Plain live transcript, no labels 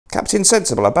Captain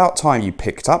Sensible, about time you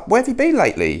picked up. Where have you been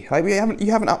lately? You haven't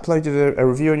uploaded a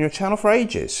review on your channel for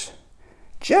ages.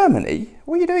 Germany?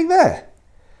 What are you doing there?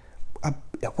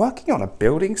 Working on a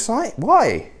building site?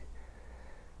 Why?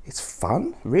 It's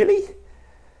fun, really?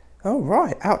 Oh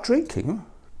right, out drinking.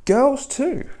 Girls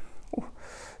too. Oh,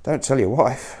 don't tell your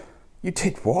wife. You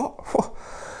did what?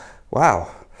 Wow,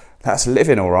 that's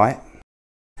living all right.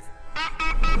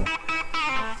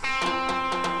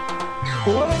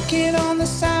 Working on the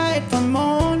side from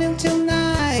morning till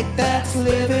night, that's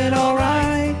living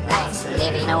alright. That's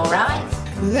living alright.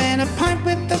 Then a pint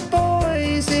with the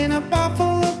boys in a bar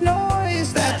full of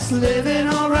noise, that's living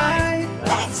alright.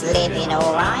 That's living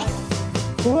alright.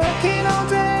 Working all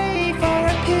day for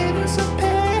a pittance of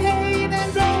pay,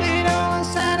 then blow it all on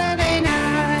Saturday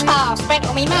night. Oh, spent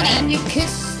all me money. And you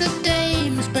kiss the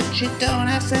dames, but you don't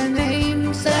ask their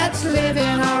names, that's living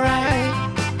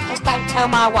alright. Just don't tell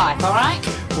my wife, alright?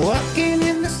 Working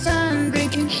in the sun,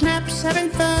 drinking schnapps, having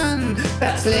fun,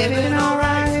 that's living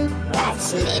alright.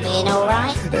 That's living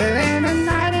alright. Then a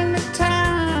night in the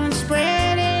town,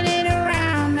 spreading it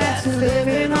around, that's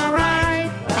living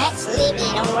alright. That's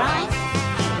living alright.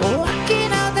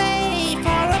 Working all day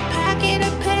for a packet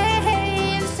of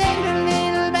pay and send a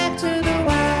little back to the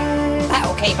wife.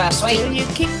 That'll keep her Till sweet. you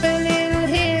keep a little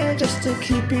here just to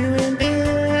keep you in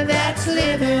beer, that's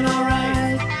living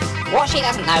alright. What she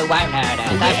doesn't know won't hurt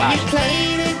her, don't When you worry.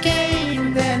 play the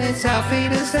game, then it's our fate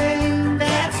the same,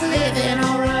 that's living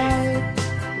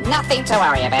alright. Nothing to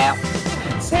worry about.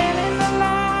 Telling a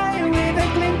lie with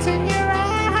a glint in your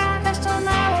eye, just to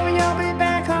know you'll be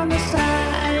back on the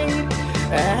side.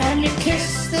 And you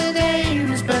kiss the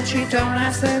dames, but you don't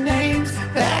ask their names,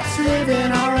 that's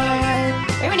living alright.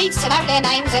 Who needs to know their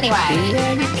names anyway?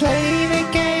 Yeah, you play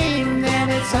the game, then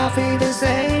it's all fate the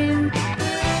same.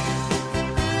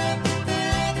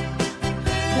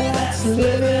 That's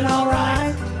living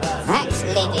alright. That's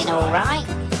living alright.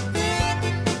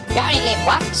 You only live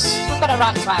once. You've got a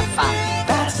right to have fun.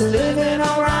 That's living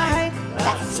alright.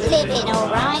 That's living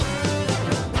alright.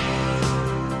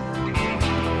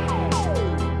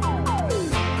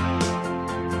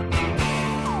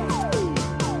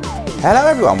 Hello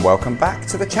everyone, welcome back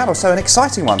to the channel. So an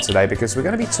exciting one today because we're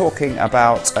going to be talking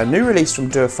about a new release from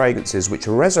Dior Fragrances which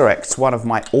resurrects one of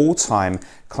my all-time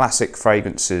classic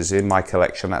fragrances in my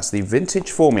collection. That's the vintage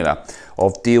formula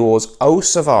of Dior's Eau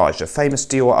Sauvage, a famous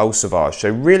Dior Eau Sauvage. So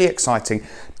really exciting.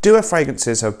 Dior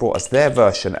Fragrances have brought us their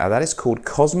version and that is called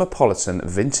Cosmopolitan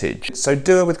Vintage. So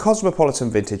Dior with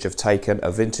Cosmopolitan Vintage have taken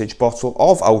a vintage bottle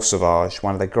of Eau Sauvage,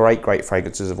 one of the great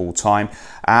fragrances of all time,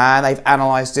 and they've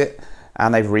analysed it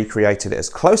and they've recreated it as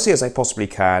closely as they possibly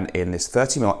can in this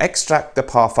 30ml extract de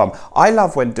parfum. I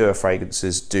love when Dior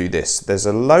Fragrances do this. There's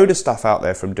a load of stuff out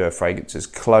there from Dior Fragrances,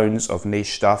 clones of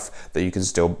niche stuff that you can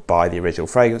still buy the original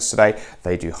fragrance today.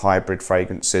 They do hybrid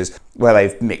fragrances where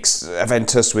they've mixed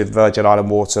Aventus with Virgin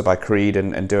Island Water by Creed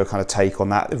and do a kind of take on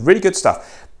that. Really good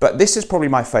stuff. But this is probably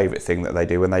my favourite thing that they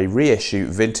do when they reissue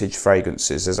vintage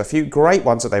fragrances. There's a few great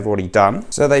ones that they've already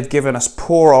done. So they've given us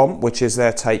Pour Homme, which is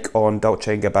their take on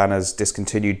Dolce & Gabbana's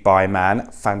discontinued By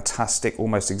Man. Fantastic,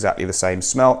 almost exactly the same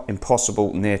smell.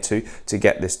 Impossible near to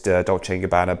get this Dolce &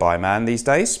 Gabbana By Man these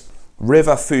days.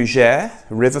 River Fougère.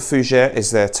 River Fougère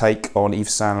is their take on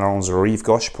Yves Saint Laurent's Rive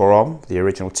Gauche Pour Homme, the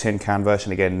original tin can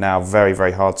version. Again, now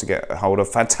very hard to get a hold of.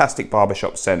 Fantastic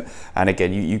barbershop scent, and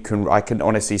again, I can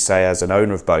honestly say, as an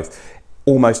owner of both,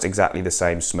 almost exactly the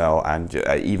same smell and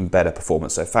even better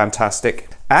performance. So fantastic.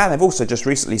 And they've also just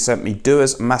recently sent me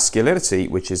Dior's Masculinity,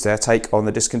 which is their take on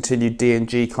the discontinued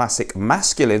D&G classic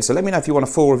Masculine. So let me know if you want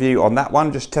a full review on that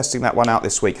one. Just testing that one out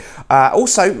this week.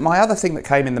 Also, my other thing that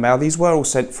came in the mail, these were all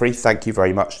sent free. Thank you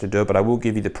very much to Dior, but I will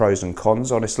give you the pros and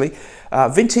cons, honestly.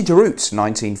 Vintage Roots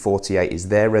 1948 is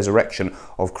their resurrection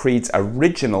of Creed's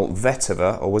original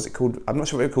Vetiver, or was it called, I'm not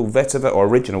sure if it was called Vetiver or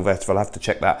Original Vetiver, I'll have to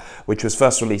check that, which was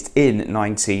first released in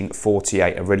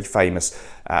 1948, a really famous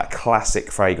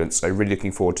classic fragrance. So really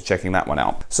looking forward to checking that one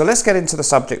out. So let's get into the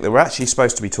subject that we're actually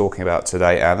supposed to be talking about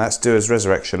today, and that's Dior's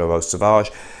resurrection of Eau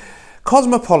Sauvage.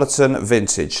 Cosmopolitan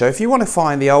Vintage. So if you want to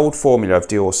find the old formula of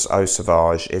Dior's Eau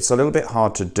Sauvage, it's a little bit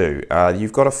hard to do.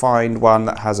 You've got to find one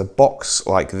that has a box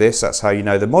like this. That's how you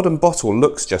know. The modern bottle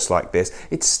looks just like this.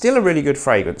 It's still a really good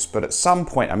fragrance, but at some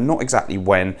point, I'm not exactly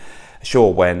when,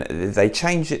 sure when. They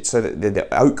changed it so that the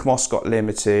oak moss got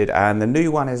limited, and the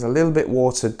new one is a little bit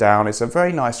watered down. It's a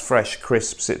very nice, fresh,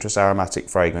 crisp, citrus aromatic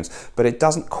fragrance, but it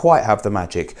doesn't quite have the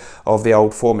magic of the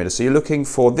old formula. So you're looking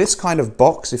for this kind of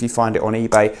box if you find it on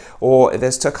eBay, or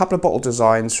there's a couple of bottle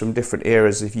designs from different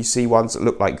eras. If you see ones that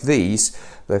look like these,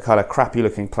 the kind of crappy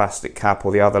looking plastic cap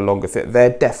or the other longer fit, they're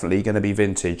definitely going to be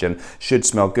vintage and should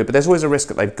smell good, but there's always a risk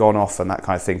that they've gone off and that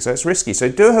kind of thing, so it's risky. So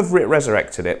Dior have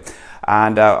resurrected it,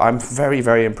 and I'm very,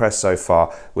 very impressed so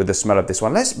far with the smell of this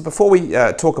one. Before we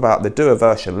talk about the Dior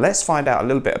version, let's find out a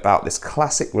little bit about this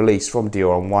classic release from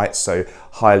Dior and why it's so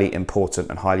highly important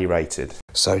and highly rated.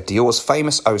 So Dior's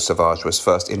famous Eau Sauvage was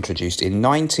first introduced in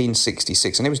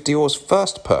 1966, and it was Dior's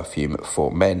first perfume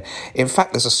for men. In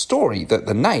fact, there's a story that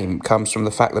the name comes from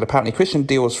the fact that apparently Christian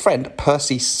Dior's friend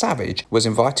Percy Savage was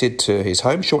invited to his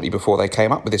home shortly before they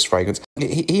came up with this fragrance.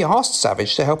 He asked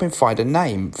Savage to help him find a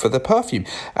name for the perfume,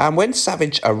 and when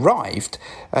Savage arrived,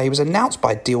 he was announced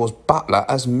by Dior's butler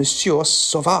as Monsieur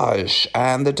Sauvage,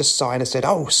 and the designer said,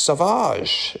 "Oh,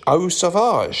 Sauvage, Eau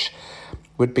Sauvage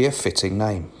would be a fitting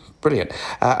name." Brilliant.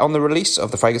 On the release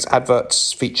of the fragrance,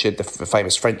 adverts featured the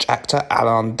famous French actor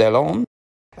Alain Delon,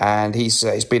 and he's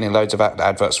been in loads of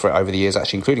adverts for it over the years,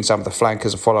 actually, including some of the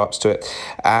flankers and follow-ups to it.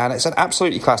 And it's an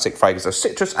absolutely classic fragrance, a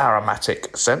citrus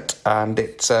aromatic scent, and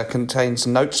it contains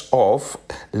notes of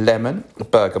lemon,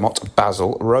 bergamot,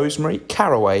 basil, rosemary,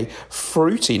 caraway,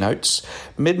 fruity notes,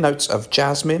 mid-notes of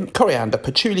jasmine, coriander,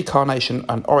 patchouli, carnation,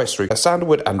 and orris root,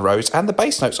 sandalwood and rose, and the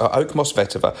base notes are oak moss,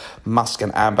 vetiver, musk,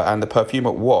 and amber. And the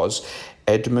perfumer was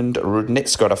Edmund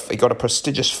Rudnitz. He got a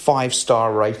prestigious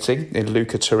 5-star rating in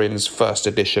Luca Turin's first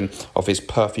edition of his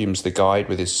Perfumes the Guide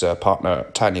with his partner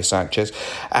Tanya Sanchez,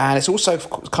 and it's also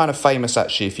kind of famous,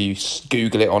 actually, if you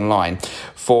Google it online,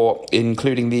 for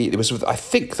including it was, I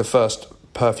think, the first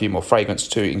perfume or fragrance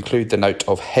to include the note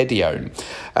of hedione,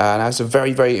 and has a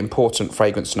very, very important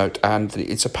fragrance note, and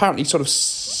it's apparently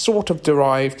sort of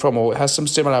derived from, or it has some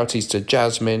similarities to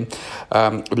jasmine.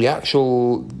 The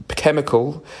actual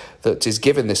chemical that is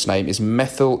given this name is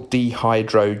methyl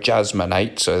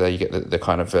dihydrojasminate, so there you get the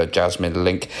kind of jasmine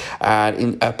link,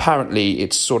 and apparently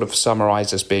it's sort of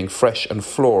summarised as being fresh and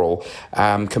floral,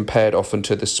 compared often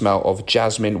to the smell of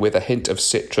jasmine with a hint of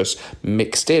citrus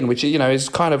mixed in, which, you know, is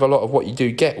kind of a lot of what you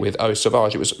do get with Eau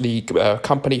Sauvage. It was the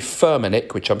company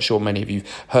Firmenich, which I'm sure many of you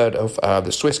heard of,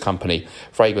 the Swiss company,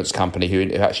 fragrance company,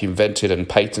 who actually invented and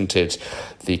patented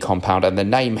the compound, and the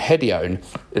name hedione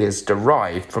is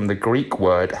derived from the Greek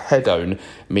word hedon,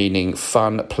 meaning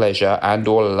fun, pleasure, and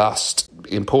or lust,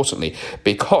 importantly,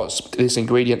 because this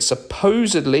ingredient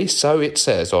supposedly, so it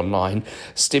says online,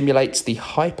 stimulates the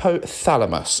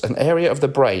hypothalamus, an area of the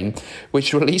brain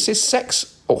which releases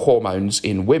sex hormones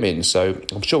in women. So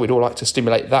I'm sure we'd all like to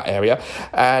stimulate that area,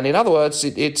 and in other words,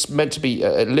 it's meant to be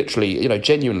literally, you know,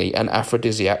 genuinely an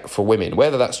aphrodisiac for women.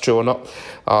 Whether that's true or not,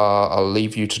 I'll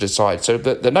leave you to decide. So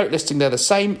the note listing, they're the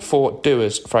same for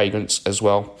Dior's fragrance as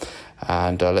well.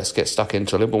 And let's get stuck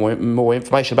into a little more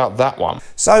information about that one.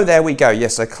 So there we go.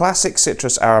 Yes, a classic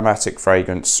citrus aromatic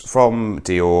fragrance from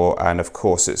Dior, and of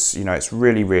course it's, you know, it's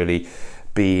really, really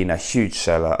been a huge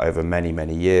seller over many,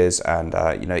 many years, and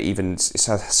you know, even it's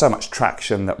had so much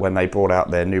traction that when they brought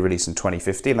out their new release in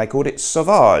 2015, they called it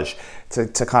Sauvage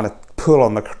to kind of pull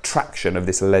on the traction of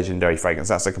this legendary fragrance.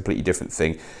 That's a completely different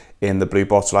thing in the blue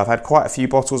bottle. I've had quite a few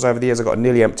bottles over the years. I've got a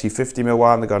nearly empty 50ml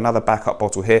one. I've got another backup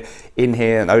bottle here. In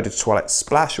here, an Eau de Toilette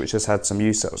Splash, which has had some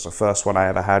use. That was the first one I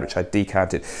ever had, which I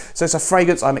decanted. So it's a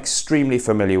fragrance I'm extremely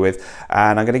familiar with,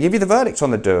 and I'm going to give you the verdict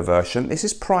on the Dior version. This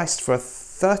is priced for a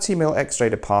 30ml extrait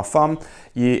de parfum.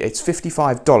 It's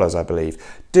 $55, I believe.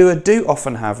 Dior do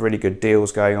often have really good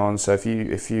deals going on, so if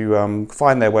you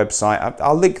find their website,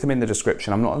 I'll link them in the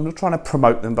description. I'm not trying to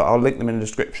promote them, but I'll link them in the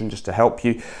description just to help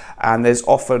you. And there's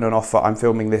often an offer. I'm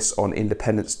filming this on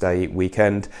Independence Day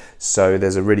weekend, so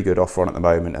there's a really good offer on at the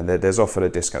moment, and there's often a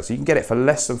discount, so you can get it for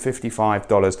less than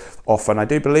 $55 off. And I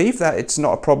do believe that it's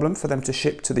not a problem for them to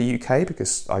ship to the UK,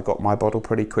 because I got my bottle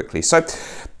pretty quickly. So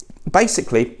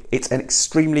basically, it's an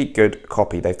extremely good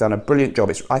copy. They've done a brilliant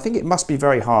job. I think it must be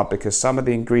very hard, because some of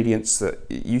the ingredients that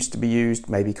used to be used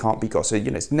maybe can't be got. So, you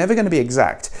know, it's never going to be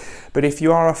exact. But if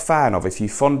you are a fan of, if you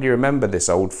fondly remember this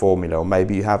old formula, or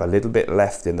maybe you have a little bit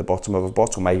left in the bottom of a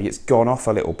bottle, maybe it's gone off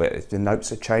a little bit, the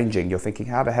notes are changing, you're thinking,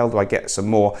 how the hell do I get some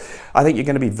more? I think you're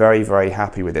going to be very, very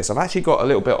happy with this. I've actually got a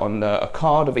little bit on a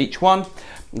card of each one.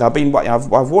 I've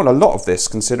worn a lot of this,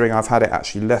 considering I've had it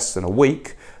actually less than a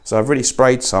week. So I've really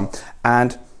sprayed some,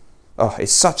 and oh,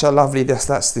 it's such a lovely,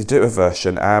 that's the Dior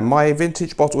version. And my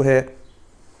vintage bottle here,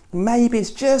 maybe it's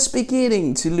just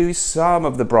beginning to lose some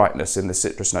of the brightness in the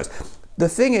citrus notes. The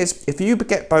thing is, if you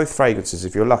get both fragrances,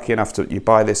 if you're lucky enough to, you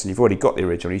buy this and you've already got the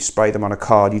original, you spray them on a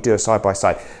card, you do a side by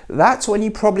side, that's when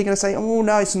you're probably going to say, oh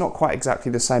no, it's not quite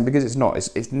exactly the same, because it's not.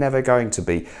 It's never going to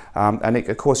be.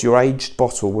 Of course, your aged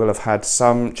bottle will have had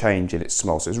some change in its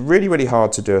smell. So it's really, really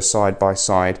hard to do a side by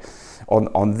side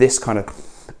on this kind of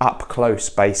up close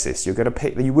basis. You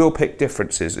will pick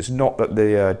differences. It's not that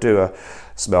the Dior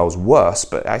smells worse,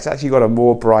 but it's actually got a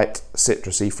more bright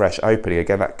citrusy fresh opening.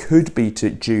 Again, that could be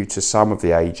due to some of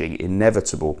the aging,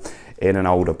 inevitable in an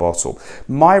older bottle.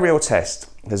 My real test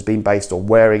has been based on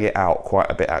wearing it out quite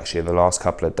a bit actually in the last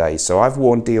couple of days. So I've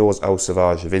worn Dior's Eau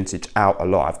Sauvage Vintage out a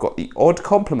lot. I've got the odd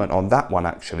compliment on that one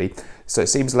actually. So it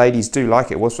seems ladies do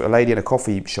like it. It was a lady in a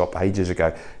coffee shop ages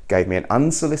ago gave me an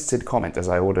unsolicited comment as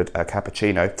I ordered a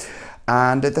cappuccino.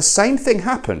 And the same thing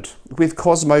happened with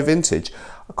Cosmopolitan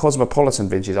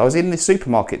Vintage. I was in the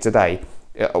supermarket today,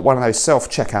 one of those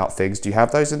self-checkout things. Do you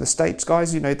have those in the States,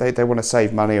 guys? You know, they want to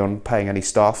save money on paying any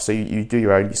staff, so you do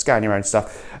your own, you scan your own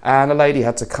stuff. And a lady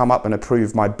had to come up and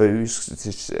approve my booze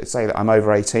to say that I'm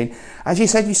over 18. And she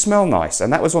said, you smell nice.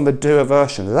 And that was on the Dior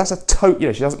version. That's a you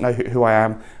know, she doesn't know who I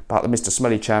am, about the Mr.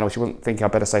 Smelly channel. She wasn't thinking I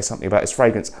better say something about his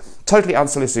fragrance. Totally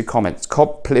unsolicited comments,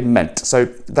 compliment. So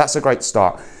that's a great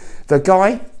start. The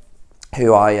guy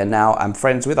who I now am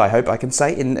friends with, I hope I can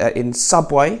say, in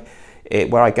Subway,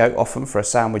 where I go often for a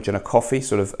sandwich and a coffee,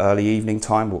 sort of early evening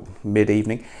time or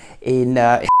mid-evening,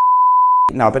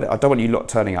 no, but I don't want you lot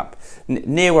turning up.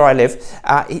 Near where I live,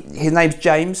 his name's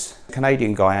James, a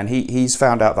Canadian guy, and he's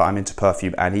found out that I'm into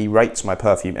perfume, and he rates my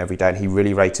perfume every day, and he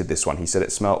really rated this one. He said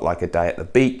it smelled like a day at the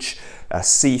beach, a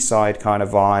seaside kind of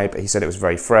vibe. He said it was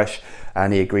very fresh,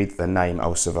 and he agreed that the name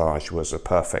Eau Sauvage was a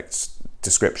perfect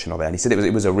description of it, and he said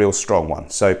it was a real strong one.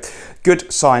 So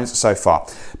good signs so far.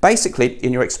 Basically,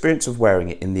 in your experience of wearing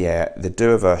it in the air, the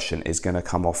Dior version is going to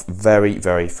come off very,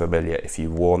 very familiar if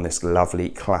you've worn this lovely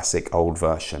classic old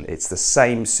version. It's the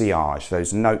same sillage,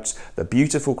 those notes, the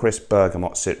beautiful crisp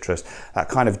bergamot citrus, that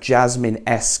kind of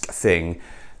jasmine-esque thing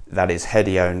that is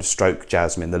Hedione stroke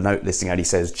jasmine. The note listing only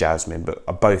says jasmine,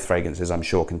 but both fragrances I'm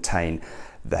sure contain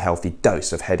the healthy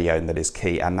dose of Hedione that is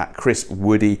key, and that crisp,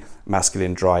 woody,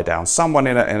 masculine dry down. Someone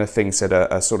in a thing said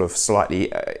a sort of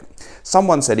slightly,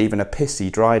 someone said even a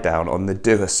pissy dry down on the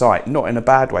Dior site, not in a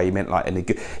bad way, he meant like in a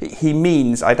good, he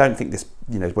means, I don't think this,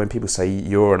 you know, when people say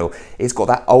urinal, it's got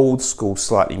that old school,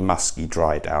 slightly musky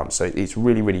dry down, so it's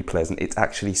really, really pleasant. It's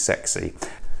actually sexy.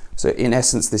 So in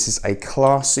essence, this is a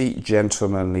classy,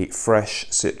 gentlemanly, fresh,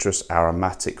 citrus,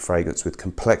 aromatic fragrance with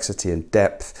complexity and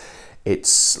depth.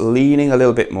 It's leaning a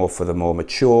little bit more for the more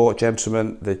mature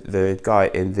gentleman. The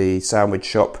guy in the sandwich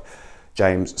shop,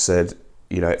 James, said,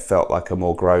 you know, it felt like a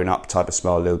more grown-up type of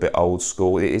smell, a little bit old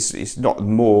school. It's not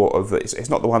more of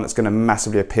it's not the one that's going to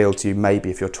massively appeal to you.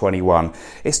 Maybe if you're 21,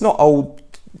 it's not old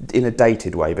in a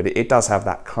dated way, but it does have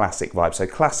that classic vibe. So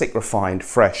classic, refined,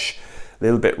 fresh, a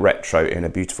little bit retro in a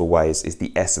beautiful way is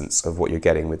the essence of what you're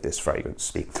getting with this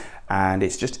fragrance. And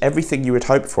it's just everything you would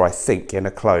hope for, I think, in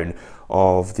a clone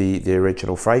of the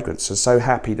original fragrance. So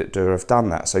happy that Dior have done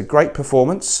that. So great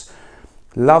performance,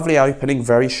 lovely opening,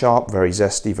 very sharp, very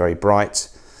zesty, very bright,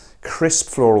 crisp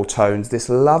floral tones, this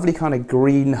lovely kind of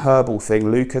green herbal thing.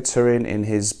 Luca Turin in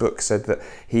his book said that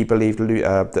he believed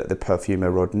that the perfumer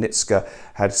Rodnitska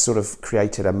had sort of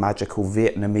created a magical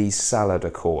Vietnamese salad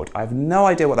accord. I have no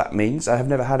idea what that means. I have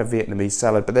never had a Vietnamese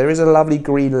salad, but there is a lovely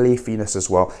green leafiness as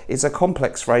well. It's a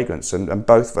complex fragrance, and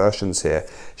both versions here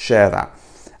share that.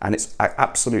 And it's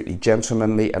absolutely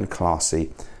gentlemanly and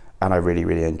classy, and I really,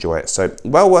 really enjoy it. So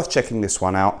well worth checking this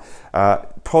one out.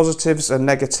 Positives and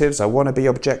negatives, I want to be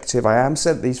objective. I am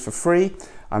sent these for free.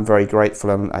 I'm very grateful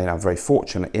and I'm very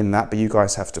fortunate in that, but you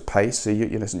guys have to pay, so you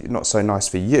know, it's not so nice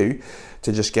for you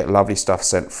to just get lovely stuff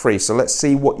sent free. So let's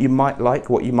see what you might like,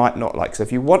 what you might not like. So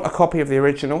if you want a copy of the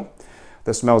original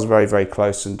that smells very, very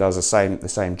close and does the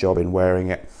same job in wearing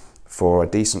it for a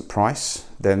decent price,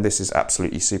 then this is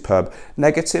absolutely superb.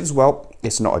 Negatives, well,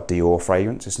 it's not a Dior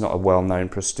fragrance. It's not a well-known,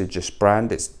 prestigious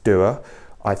brand. It's Dior.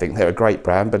 I think they're a great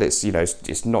brand, but it's, you know,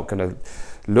 it's not going to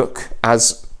look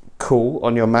as cool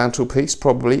on your mantelpiece,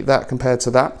 probably, that compared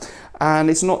to that. And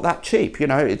it's not that cheap, you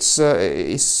know. It's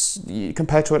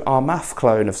compared to an Armaf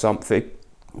clone of something,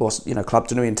 or, you know, Club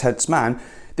de Nuit Intense Man.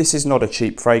 This is not a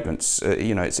cheap fragrance.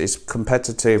 You know, it's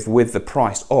competitive with the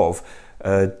price of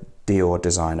Dior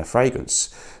designer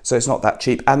fragrance, so it's not that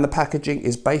cheap, and the packaging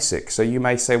is basic. So you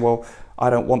may say, well,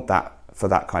 I don't want that for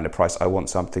that kind of price. I want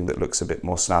something that looks a bit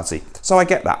more snazzy. So I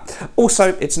get that.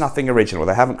 Also, it's nothing original.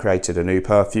 They haven't created a new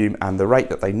perfume, and the rate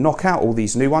that they knock out all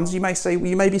these new ones, you may say,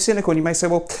 you may be cynical, and you may say,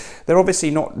 well, they're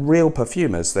obviously not real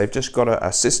perfumers. They've just got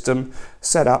a system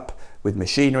set up with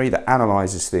machinery that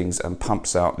analyzes things and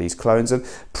pumps out these clones. And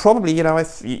probably, you know,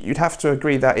 you'd have to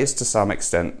agree that is to some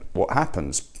extent what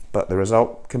happens, but the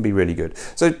result can be really good.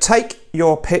 So take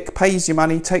your pick, pays your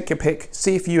money, take your pick,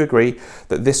 see if you agree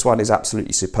that this one is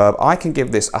absolutely superb. I can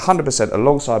give this 100%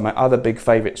 alongside my other big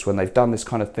favorites when they've done this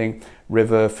kind of thing.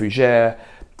 River, Fougère,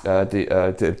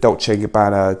 the Dolce &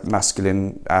 Gabbana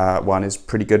masculine one is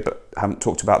pretty good, but haven't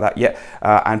talked about that yet.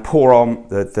 And Pour Homme,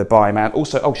 the By Man.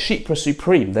 Also, oh, Chypre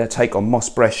Supreme, their take on Moss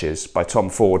Brushes by Tom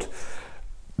Ford.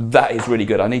 That is really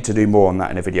good. I need to do more on that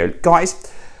in a video.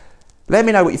 Guys, let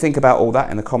me know what you think about all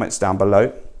that in the comments down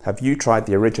below. Have you tried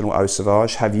the original Eau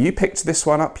Sauvage? Have you picked this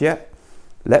one up yet?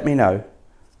 Let me know.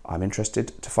 I'm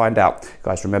interested to find out.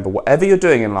 Guys, remember, whatever you're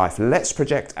doing in life, let's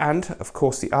project. And, of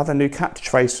course, the other new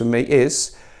catchphrase for me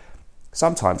is,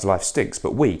 sometimes life stinks,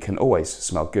 but we can always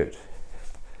smell good.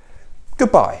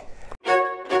 Goodbye.